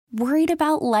Worried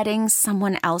about letting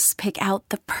someone else pick out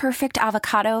the perfect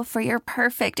avocado for your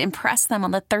perfect impress them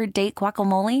on the third date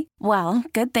guacamole? Well,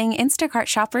 good thing Instacart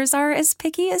shoppers are as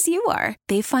picky as you are.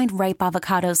 They find ripe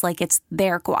avocados like it's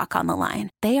their guac on the line.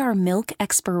 They are milk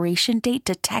expiration date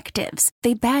detectives.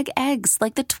 They bag eggs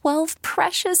like the 12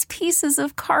 precious pieces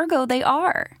of cargo they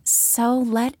are. So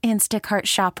let Instacart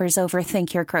shoppers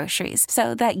overthink your groceries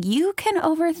so that you can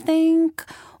overthink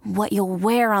what you'll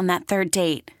wear on that third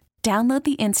date. Download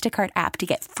the Instacart app to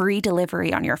get free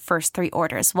delivery on your first 3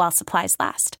 orders while supplies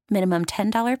last. Minimum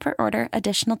 $10 per order.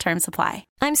 Additional terms apply.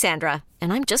 I'm Sandra,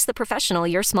 and I'm just the professional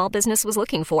your small business was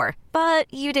looking for.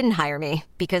 But you didn't hire me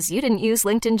because you didn't use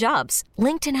LinkedIn Jobs.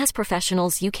 LinkedIn has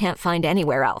professionals you can't find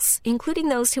anywhere else, including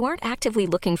those who aren't actively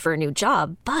looking for a new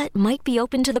job, but might be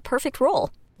open to the perfect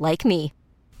role, like me.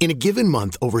 In a given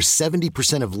month, over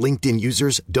 70% of LinkedIn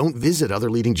users don't visit other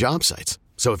leading job sites.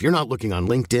 So if you're not looking on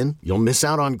LinkedIn, you'll miss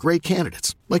out on great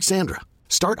candidates like Sandra.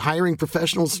 Start hiring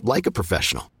professionals like a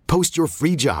professional. Post your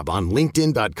free job on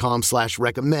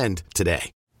linkedin.com/recommend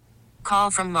today. Call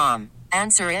from mom.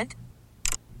 Answer it.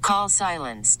 Call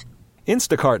silenced.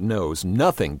 Instacart knows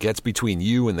nothing gets between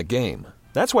you and the game.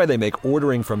 That's why they make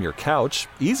ordering from your couch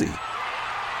easy.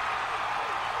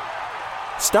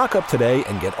 Stock up today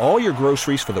and get all your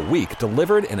groceries for the week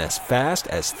delivered in as fast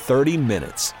as 30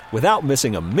 minutes without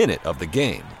missing a minute of the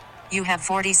game. You have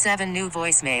 47 new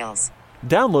voicemails.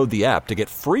 Download the app to get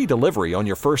free delivery on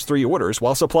your first 3 orders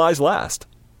while supplies last.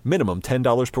 Minimum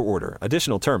 $10 per order.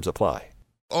 Additional terms apply.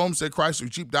 Olmsted Chrysler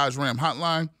Jeep Dodge Ram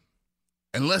Hotline.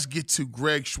 And let's get to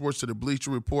Greg Swartz of the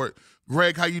Bleacher Report.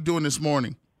 Greg, how you doing this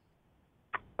morning?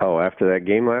 Oh, after that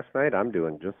game last night, I'm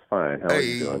doing just fine. How are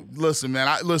you doing? Listen, man.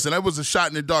 That was a shot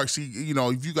in the dark. See,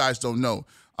 if you guys don't know,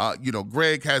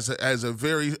 Greg has a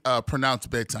very pronounced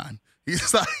bedtime.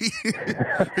 He's like,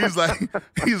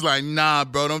 nah,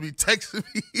 bro. Don't be texting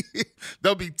me.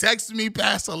 Don't be texting me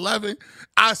past 11.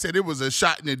 I said it was a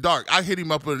shot in the dark. I hit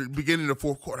him up at the beginning of the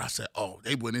fourth quarter. I said, oh,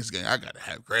 they win this game. I got to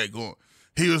have Greg on.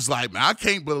 He was like, man, I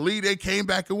can't believe they came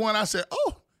back and won. I said,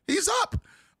 oh, he's up.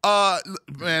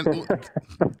 Man,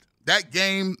 that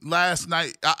game last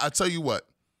night, I tell you what,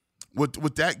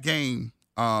 with that game,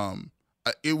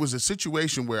 it was a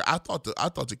situation where I thought the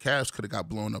Cavs could have got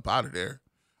blown up out of there.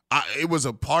 It was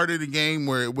a part of the game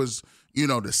where it was, the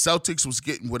Celtics was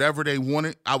getting whatever they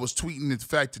wanted. I was tweeting the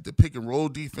fact that the pick and roll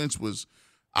defense was,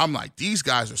 I'm like, these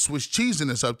guys are Swiss cheesing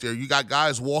us up there. You got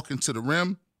guys walking to the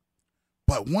rim.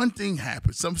 But one thing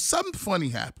happened, something funny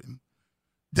happened.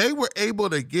 They were able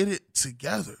to get it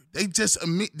together. They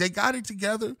got it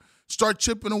together, start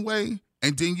chipping away,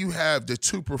 and then you have the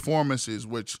 2 performances,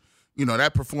 which,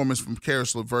 that performance from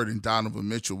Caris LeVert and Donovan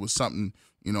Mitchell was something,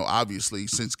 obviously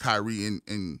since Kyrie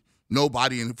and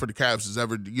nobody for the Cavs has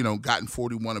ever, gotten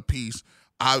 41 apiece.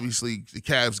 Obviously, the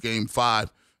Cavs game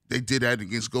 5, they did that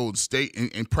against Golden State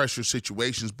in pressure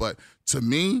situations. But to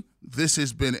me, this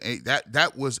has been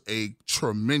that was a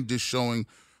tremendous showing.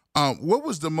 What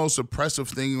was the most impressive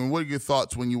thing, and what are your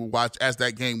thoughts when you watched as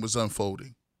that game was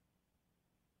unfolding?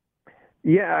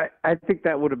 Yeah, I think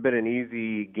that would have been an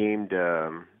easy game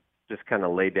to just kind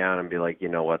of lay down and be like, you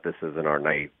know what, this isn't our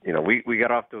night. We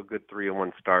got off to a good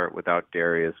 3-1 start without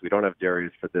Darius. We don't have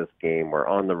Darius for this game. We're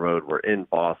on the road. We're in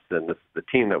Boston. This is the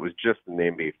team that was just in the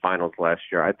NBA Finals last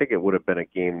year. I think it would have been a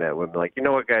game that would be like, you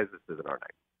know what, guys, this isn't our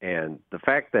night. And the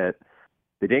fact that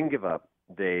they didn't give up,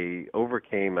 they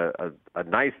overcame a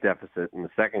nice deficit in the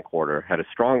second quarter, had a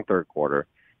strong third quarter.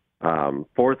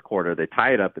 Fourth quarter, they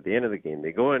tie it up at the end of the game.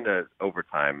 They go into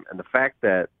overtime. And the fact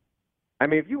that,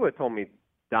 if you would have told me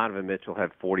Donovan Mitchell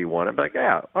had 41, I'd be like,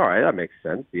 yeah, all right, that makes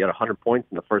sense. He had 100 points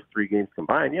in the first 3 games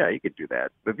combined. Yeah, you could do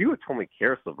that. But if you would have told me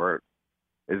Caris LeVert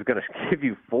is going to give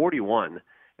you 41,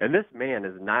 and this man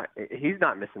he's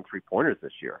not missing 3-pointers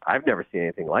this year. I've never seen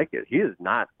anything like it. He has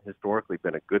not historically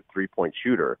been a good 3-point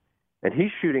shooter. And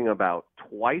he's shooting about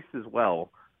twice as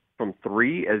well from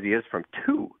 3 as he is from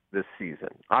 2 this season.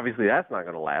 Obviously, that's not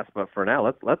going to last, but for now,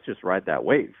 let's just ride that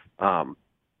wave.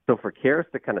 So for Caris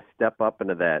to kind of step up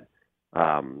into that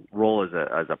role as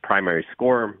a primary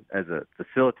scorer, as a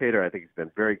facilitator, I think he's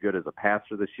been very good as a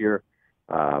passer this year.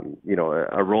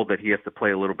 A role that he has to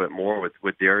play a little bit more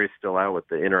with Darius still out with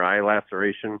the inner eye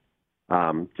laceration.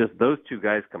 Just those 2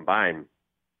 guys combined.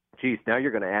 Geez, now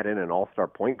you're going to add in an all-star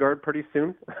point guard pretty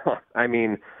soon. I've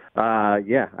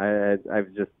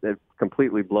just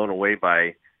completely blown away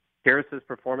by Caris's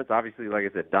performance. Obviously, like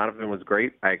I said, Donovan was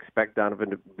great. I expect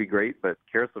Donovan to be great, but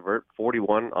Caris LeVert,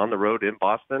 41 on the road in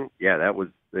Boston, yeah, that was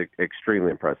extremely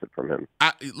impressive from him.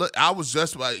 I was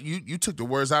just you took the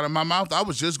words out of my mouth. I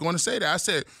was just going to say that. I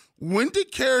said, when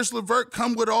did Caris LeVert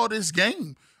come with all this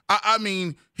game? I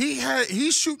mean,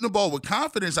 he's shooting the ball with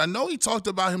confidence. I know he talked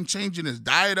about him changing his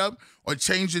diet up or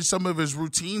changing some of his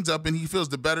routines up, and he feels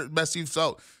the best he's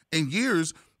felt in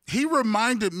years. He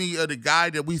reminded me of the guy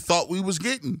that we thought we was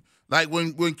getting. Like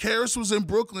when Caris was in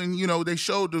Brooklyn, they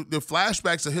showed the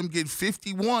flashbacks of him getting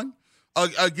 51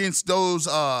 against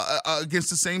against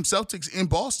the same Celtics in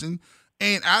Boston.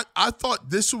 And I thought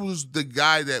this was the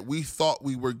guy that we thought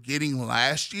we were getting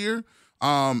last year.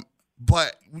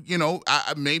 But,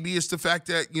 maybe it's the fact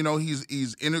that,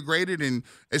 he's integrated, and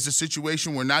it's a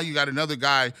situation where now you got another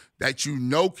guy that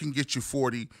can get you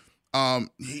 40.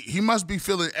 He must be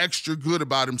feeling extra good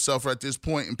about himself at this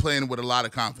point and playing with a lot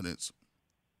of confidence.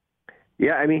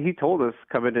 Yeah, I mean, he told us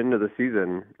coming into the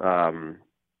season from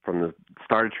the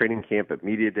start of training camp at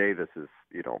Media Day, this is,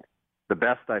 the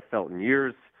best I've felt in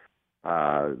years.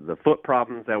 The foot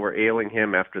problems that were ailing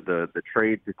him after the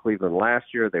trade to Cleveland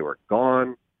last year, they were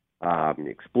gone. The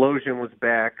explosion was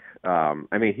back.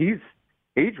 I mean, he's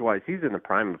age-wise, he's in the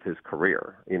prime of his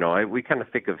career. We kind of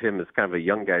think of him as kind of a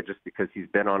young guy just because he's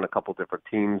been on a couple different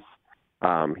teams.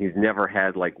 He's never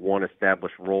had like one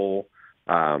established role.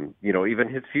 Even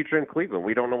his future in Cleveland,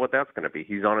 we don't know what that's going to be.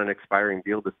 He's on an expiring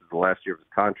deal. This is the last year of his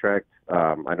contract.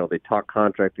 I know they talked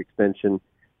contract extension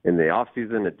in the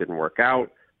offseason. It didn't work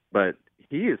out, but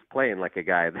he is playing like a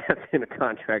guy that's in a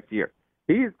contract year.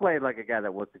 He's playing like a guy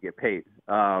that wants to get paid,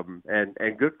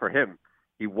 and good for him.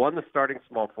 He won the starting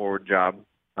small forward job.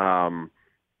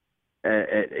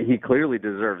 He clearly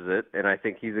deserves it, and I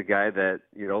think he's a guy that,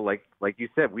 like you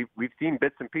said, we've seen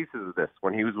bits and pieces of this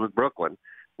when he was with Brooklyn.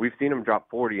 We've seen him drop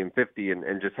 40 and 50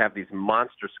 and just have these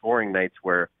monster scoring nights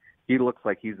where he looks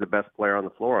like he's the best player on the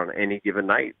floor on any given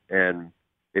night. And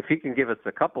if he can give us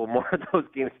a couple more of those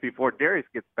games before Darius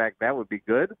gets back, that would be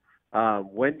good.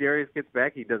 When Darius gets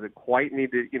back, he doesn't quite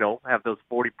need to, have those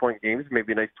 40-point games,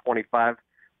 maybe a nice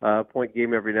 25-point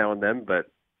game every now and then. But,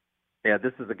 yeah,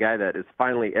 this is a guy that is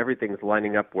finally everything's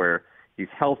lining up where he's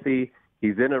healthy.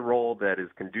 He's in a role that is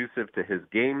conducive to his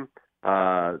game.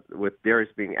 With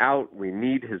Darius being out, we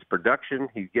need his production.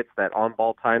 He gets that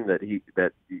on-ball time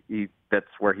that's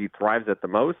where he thrives at the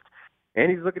most, and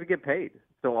he's looking to get paid.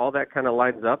 So all that kind of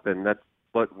lines up, and that's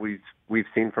what we've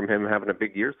seen from him having a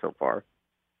big year so far.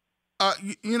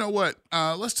 You know what?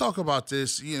 Let's talk about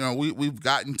this. We've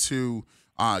gotten to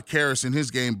Caris in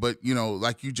his game, but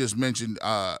like you just mentioned,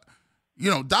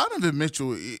 Donovan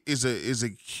Mitchell is a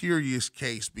curious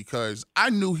case because I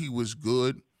knew he was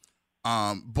good.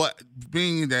 But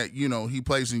being that, he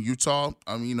plays in Utah,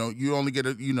 you only get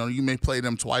you may play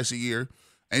them twice a year,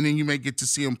 and then you may get to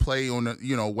see him play on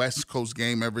a, West Coast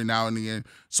game every now and then.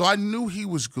 So I knew he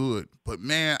was good, but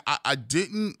man, I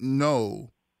didn't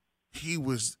know he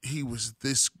was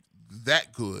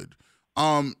that good.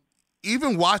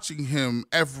 Even watching him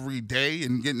every day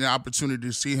and getting the opportunity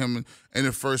to see him in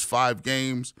the first 5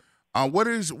 games, what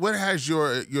has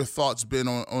your thoughts been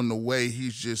on the way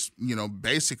he's just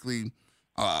basically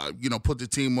put the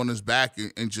team on his back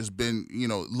and just been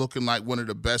looking like one of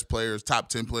the best players, top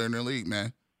 10 player in the league,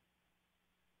 man?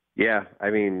 Yeah, I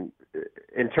mean,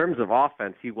 in terms of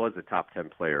offense, he was a top 10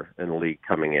 player in the league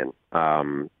coming in,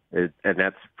 and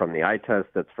that's from the eye test,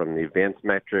 that's from the advanced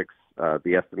metrics,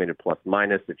 the estimated plus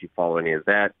minus. If you follow any of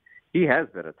that, he has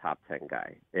been a top 10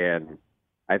 guy, and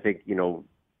I think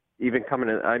even coming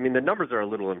in, I mean, the numbers are a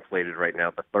little inflated right now,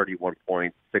 the 31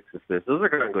 points, 6 assists. Those are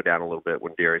going to go down a little bit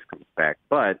when Darius comes back.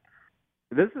 But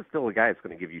this is still a guy that's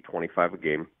going to give you 25 a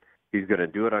game. He's going to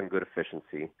do it on good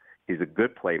efficiency. He's a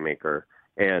good playmaker.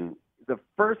 And the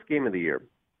first game of the year,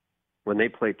 when they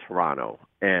played Toronto,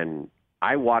 and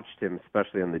I watched him,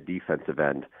 especially on the defensive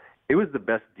end, it was the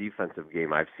best defensive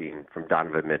game I've seen from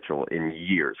Donovan Mitchell in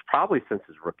years, probably since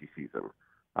his rookie season.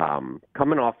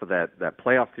 Coming off of that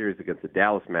playoff series against the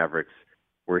Dallas Mavericks,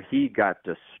 where he got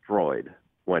destroyed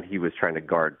when he was trying to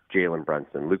guard Jalen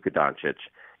Brunson, Luka Doncic,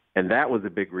 and that was a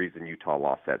big reason Utah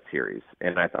lost that series.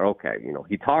 And I thought, okay,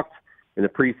 he talked in the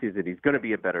preseason, he's going to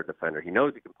be a better defender. He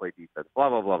knows he can play defense, blah,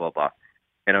 blah, blah, blah, blah.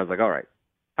 And I was like, all right,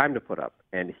 time to put up.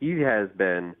 And he has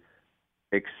been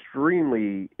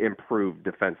extremely improved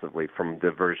defensively from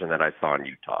the version that I saw in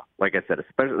Utah. Like I said,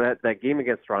 especially that game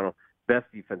against Toronto, best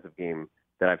defensive game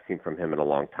that I've seen from him in a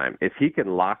long time. If he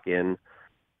can lock in,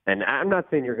 and I'm not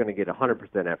saying you're going to get 100%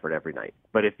 effort every night,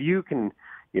 but if you can,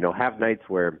 have nights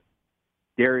where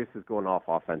Darius is going off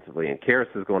offensively and Caris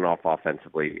is going off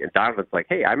offensively, and Donovan's like,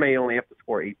 hey, I may only have to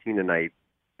score 18 tonight,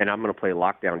 and I'm going to play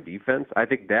lockdown defense, I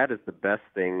think that is the best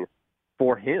thing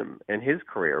for him and his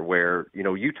career, where,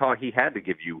 Utah, he had to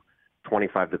give you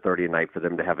 25 to 30 a night for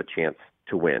them to have a chance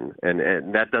to win. And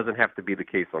that doesn't have to be the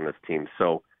case on this team.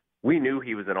 So we knew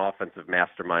he was an offensive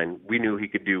mastermind. We knew he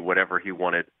could do whatever he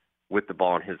wanted with the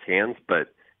ball in his hands, but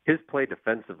his play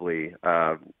defensively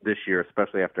this year,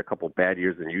 especially after a couple bad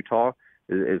years in Utah,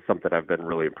 is something I've been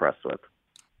really impressed with.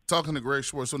 Talking to Greg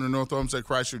Swartz on the North Olmsted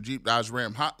Chrysler Jeep Dodge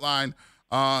Ram hotline,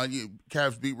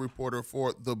 Cavs beat reporter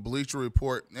for the Bleacher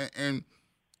Report. And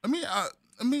let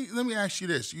me ask you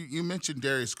this: you mentioned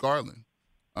Darius Garland.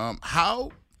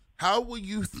 How will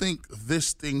you think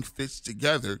this thing fits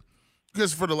together?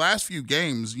 Because for the last few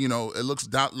games, it looks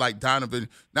like Donovan.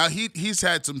 Now he's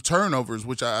had some turnovers,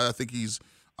 which I think he's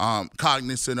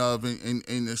cognizant of, and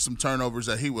there's some turnovers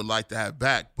that he would like to have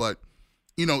back. But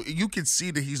you can see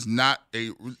that he's not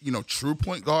a true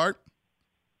point guard,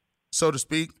 so to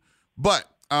speak. But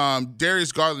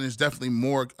Darius Garland is definitely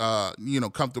more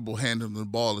comfortable handling the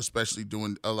ball, especially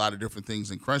doing a lot of different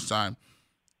things in crunch time.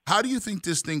 How do you think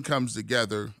this thing comes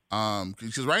together?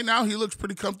 Because right now he looks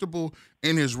pretty comfortable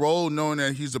in his role, knowing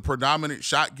that he's a predominant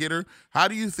shot getter. How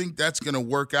do you think that's going to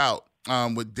work out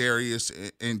with Darius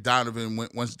and Donovan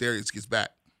once Darius gets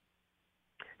back?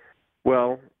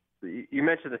 Well, you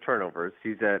mentioned the turnovers.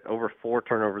 He's at over 4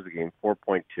 turnovers a game,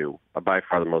 4.2, by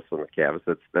far the most on the Cavs.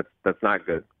 That's not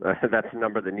good. That's a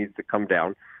number that needs to come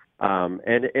down,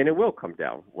 and it will come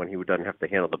down when he doesn't have to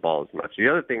handle the ball as much. The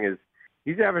other thing is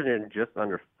he's averaging just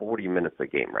under 40 minutes a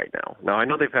game right now. Now I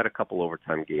know they've had a couple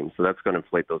overtime games, so that's going to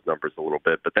inflate those numbers a little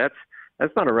bit. But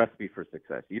that's not a recipe for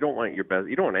success. You don't want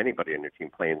anybody on your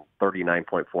team playing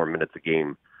 39.4 minutes a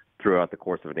game throughout the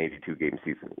course of an 82-game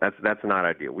season. That's not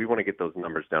ideal. We want to get those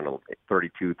numbers down to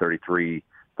 32, 33,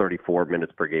 34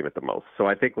 minutes per game at the most. So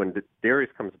I think when Darius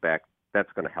comes back,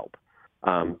 that's going to help.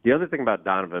 The other thing about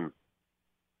Donovan,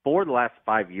 for the last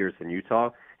 5 years in Utah,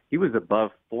 he was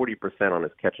above 40% on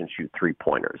his catch-and-shoot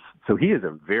three-pointers. So he is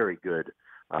a very good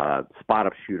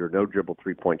spot-up shooter, no-dribble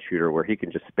three-point shooter where he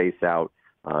can just space out.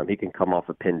 He can come off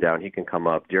a pin down. He can come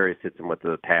up. Darius hits him with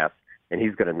the pass, and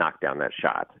he's going to knock down that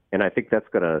shot. And I think that's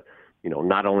going to,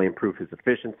 not only improve his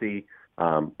efficiency,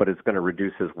 but it's going to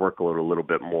reduce his workload a little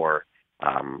bit more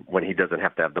when he doesn't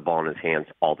have to have the ball in his hands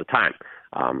all the time.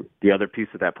 The other piece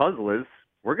of that puzzle is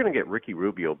we're going to get Ricky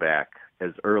Rubio back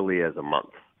as early as a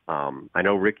month. I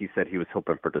know Ricky said he was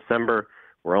hoping for December.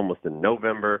 We're almost in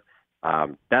November.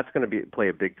 That's going to play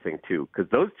a big thing, too,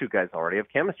 because those two guys already have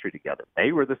chemistry together.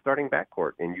 They were the starting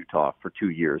backcourt in Utah for 2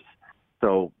 years.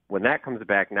 So when that comes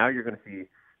back, now you're going to see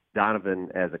Donovan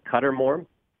as a cutter more,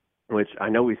 which I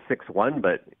know he's 6'1",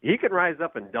 but he can rise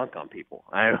up and dunk on people.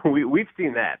 We've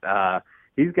seen that.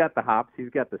 He's got the hops.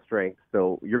 He's got the strength.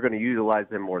 So you're going to utilize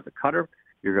him more as a cutter.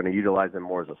 You're going to utilize him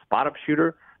more as a spot-up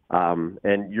shooter.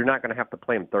 And you're not going to have to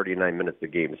play him 39 minutes a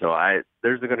game. So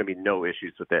there's going to be no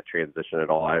issues with that transition at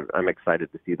all. I'm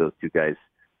excited to see those two guys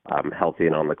healthy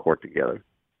and on the court together.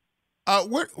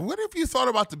 What have you thought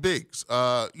about the bigs?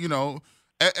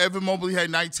 Evan Mobley had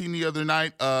 19 the other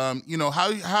night.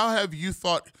 How have you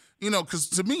thought? Because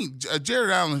to me,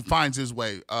 Jared Allen finds his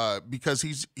way because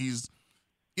he's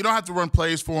you don't have to run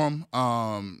plays for him.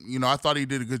 I thought he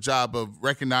did a good job of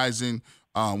recognizing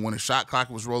when a shot clock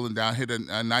was rolling down, hit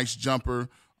a nice jumper.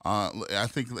 I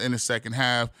think in the second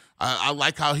half, I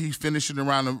like how he's finishing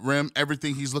around the rim.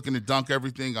 Everything he's looking to dunk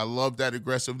everything. I love that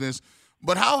aggressiveness.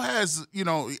 But how has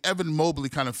Evan Mobley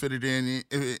kind of fitted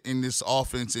in this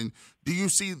offense, and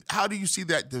how do you see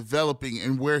that developing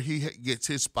and where he gets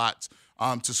his spots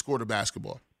to score the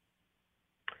basketball?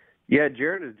 Yeah,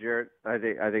 Jared is Jared. I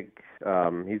think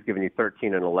he's given you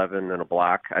 13 and 11 and a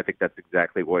block. I think that's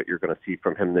exactly what you're going to see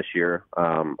from him this year.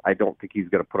 I don't think he's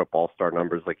going to put up all-star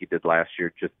numbers like he did last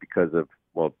year just because of,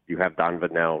 you have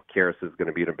Donovan now. Caris is going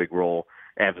to be in a big role.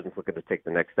 Evans looking to take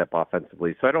the next step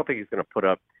offensively. So I don't think he's going to put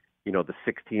up, the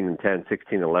 16 and 10,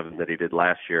 16 and 11 that he did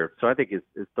last year. So I think his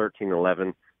 13 and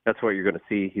 11, that's what you're going to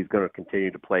see. He's going to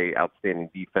continue to play outstanding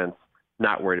defense,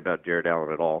 not worried about Jared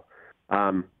Allen at all.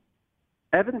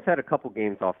 Evans had a couple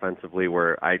games offensively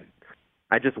where I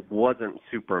just wasn't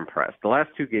super impressed. The last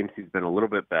 2 games he's been a little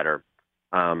bit better.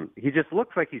 He just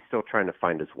looks like he's still trying to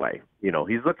find his way.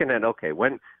 He's looking at, okay,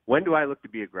 when do I look to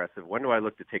be aggressive? When do I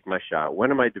look to take my shot?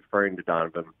 When am I deferring to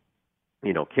Donovan?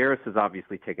 Caris is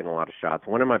obviously taking a lot of shots.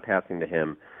 When am I passing to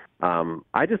him?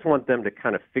 I just want them to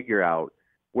kind of figure out,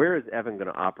 where is Evan going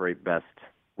to operate best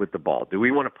with the ball? Do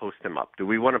we want to post him up? Do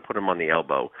we want to put him on the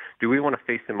elbow? Do we want to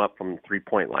face him up from the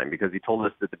three-point line? Because he told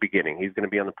us at the beginning he's going to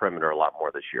be on the perimeter a lot more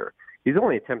this year. He's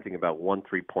only attempting about 1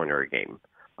 3-pointer a game.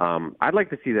 I'd like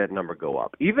to see that number go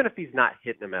up. Even if he's not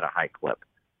hitting them at a high clip,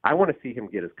 I want to see him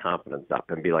get his confidence up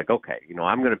and be like, okay,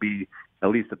 I'm going to be at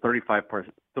least a 35%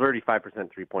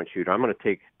 three-point shooter. I'm going to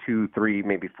take 2, 3,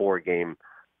 maybe 4 a game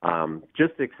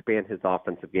just to expand his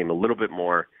offensive game a little bit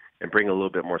more and bring a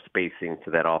little bit more spacing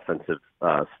to that offensive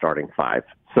starting 5.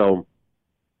 So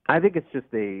I think it's just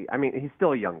he's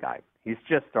still a young guy. He's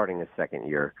just starting his second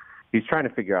year. He's trying to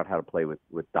figure out how to play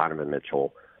with Donovan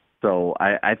Mitchell. So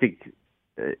I think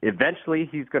eventually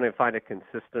he's going to find a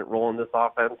consistent role in this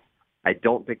offense. I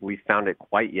don't think we found it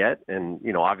quite yet. And,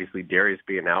 obviously Darius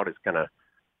being out is kind of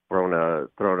thrown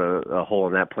a hole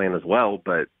in that plan as well.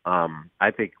 But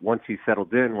I think once he's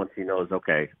settled in, once he knows,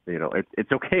 okay,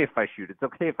 it's okay if I shoot. It's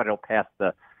okay if I don't pass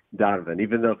the Donovan,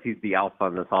 even though he's the alpha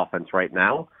in this offense right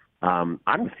now. I'm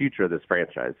the future of this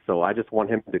franchise. So I just want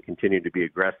him to continue to be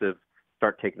aggressive,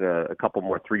 start taking a couple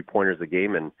more three-pointers a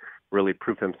game, and really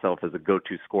prove himself as a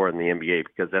go-to scorer in the NBA,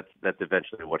 because that's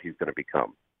eventually what he's going to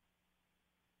become.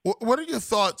 What are your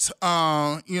thoughts,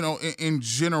 in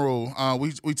general?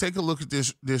 We take a look at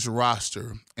this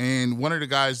roster, and one of the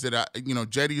guys that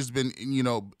Jetty has been,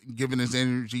 giving his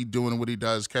energy, doing what he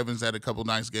does. Kevin's had a couple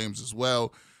nice games as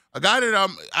well. A guy that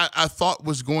I thought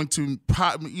was going to,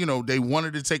 they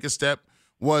wanted to take a step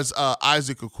was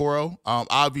Isaac Okoro.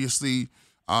 Obviously,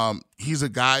 he's a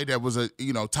guy that was a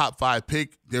top 5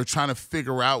 pick. They're trying to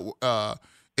figure out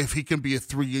if he can be a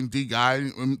 3-and-D guy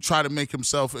and try to make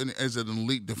himself as an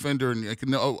elite defender and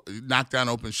can knock down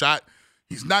open shot.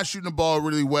 He's not shooting the ball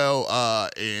really well,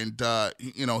 and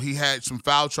he had some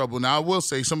foul trouble. Now, I will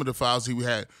say some of the fouls he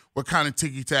had were kind of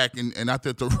ticky-tack, and I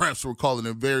thought the refs were calling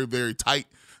it very, very tight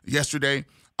yesterday.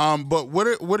 But what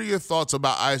are your thoughts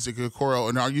about Isaac Okoro,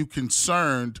 and are you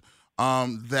concerned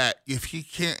that if he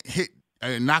can't hit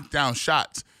and knock down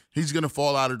shots, he's going to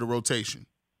fall out of the rotation?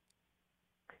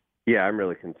 Yeah, I'm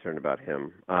really concerned about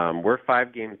him. We're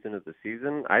 5 games into the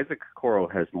season. Isaac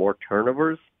Okoro has more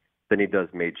turnovers than he does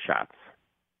made shots.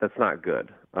 That's not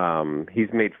good. He's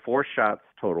made 4 shots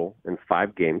total in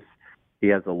 5 games. He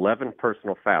has 11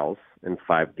 personal fouls in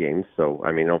 5 games. So,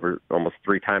 over almost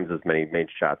 3 times as many made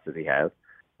shots as he has.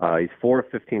 He's 4 of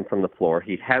 15 from the floor.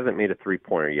 He hasn't made a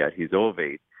 3-pointer yet. He's 0 of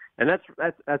 8. And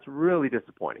that's really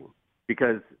disappointing,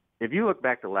 because if you look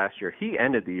back to last year, he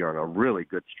ended the year on a really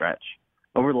good stretch.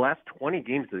 Over the last 20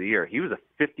 games of the year, he was a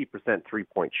 50%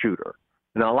 3-point shooter.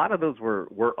 Now, a lot of those were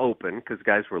open because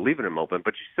guys were leaving him open,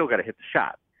 but you still got to hit the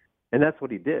shot. And that's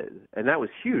what he did. And that was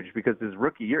huge, because his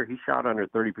rookie year, he shot under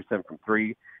 30% from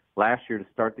 3. Last year, to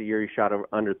start the year, he shot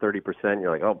under 30%.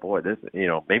 You're like, oh, boy, this,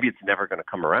 maybe it's never going to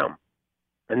come around.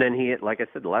 And then he, like I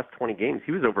said, the last 20 games,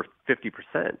 he was over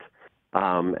 50%.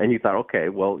 And you thought, okay,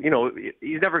 well,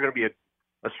 he's never going to be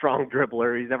a strong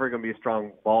dribbler. He's never going to be a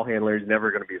strong ball handler. He's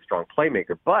never going to be a strong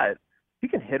playmaker. But he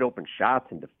can hit open shots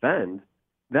and defend.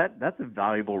 That's a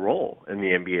valuable role in the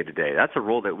NBA today. That's a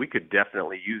role that we could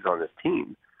definitely use on this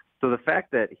team. So the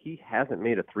fact that he hasn't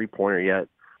made a 3-pointer yet,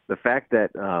 the fact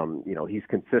that he's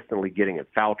consistently getting in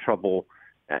foul trouble,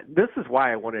 this is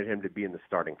why I wanted him to be in the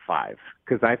starting 5,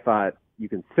 because I thought you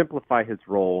can simplify his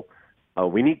role.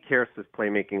 We need Caris'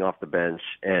 playmaking off the bench,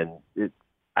 and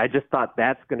I just thought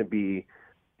that's going to be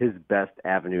his best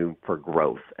avenue for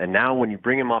growth. And now when you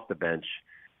bring him off the bench,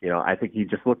 I think he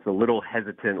just looks a little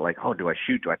hesitant, like, oh, do I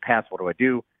shoot? Do I pass? What do I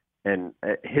do? And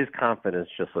his confidence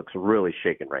just looks really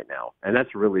shaken right now. And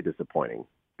that's really disappointing,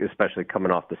 especially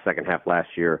coming off the second half last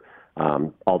year.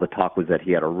 All the talk was that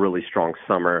he had a really strong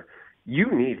summer.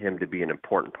 You need him to be an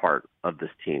important part of this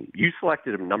team. You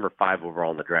selected him number 5 overall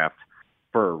in the draft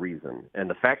for a reason. And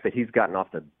the fact that he's gotten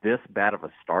off to this bad of a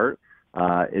start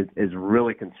is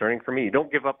really concerning for me. You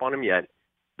don't give up on him yet,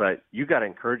 but you got to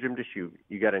encourage him to shoot.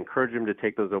 You got to encourage him to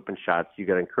take those open shots. You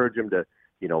got to encourage him to,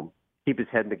 keep his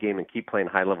head in the game and keep playing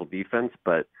high-level defense.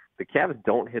 But the Cavs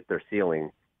don't hit their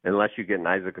ceiling unless you get an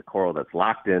Isaac Okoro that's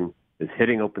locked in, is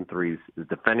hitting open threes, is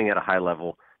defending at a high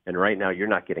level, and right now you're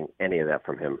not getting any of that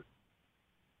from him.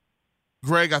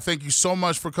 Greg, I thank you so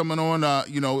much for coming on.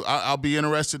 I'll be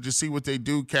interested to see what they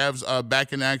do. Cavs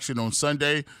back in action on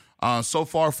Sunday. So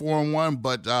far 4-1,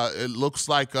 but it looks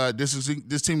like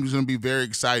this team is going to be very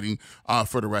exciting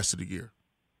for the rest of the year.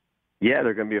 Yeah,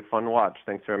 they're going to be a fun watch.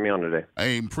 Thanks for having me on today. I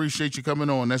appreciate you coming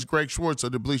on. That's Greg Swartz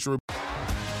of the Bleacher Report.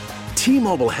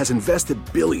 T-Mobile has invested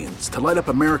billions to light up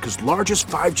America's largest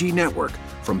 5G network,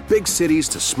 from big cities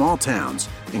to small towns,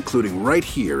 including right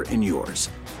here in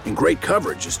yours. And great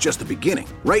coverage is just the beginning.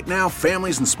 Right now,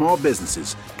 families and small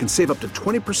businesses can save up to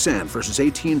 20% versus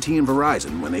AT&T and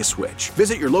Verizon when they switch.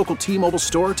 Visit your local T-Mobile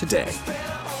store today.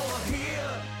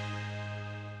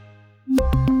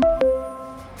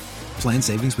 Plan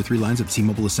savings with 3 lines of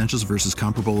T-Mobile Essentials versus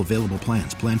comparable available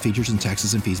plans. Plan features and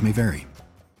taxes and fees may vary.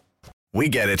 We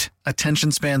get it.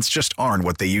 Attention spans just aren't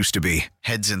what they used to be.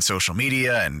 Heads in social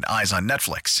media and eyes on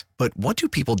Netflix. But what do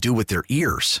people do with their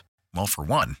ears? Well, for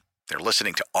one, they're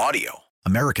listening to audio.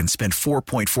 Americans spend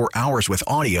 4.4 hours with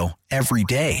audio every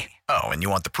day. Oh, and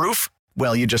you want the proof?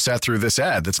 Well, you just sat through this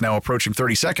ad that's now approaching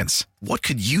 30 seconds. What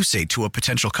could you say to a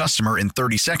potential customer in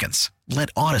 30 seconds? Let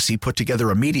Odyssey put together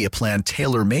a media plan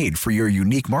tailor-made for your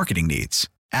unique marketing needs.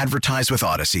 Advertise with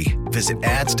Odyssey. Visit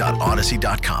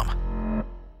ads.odyssey.com.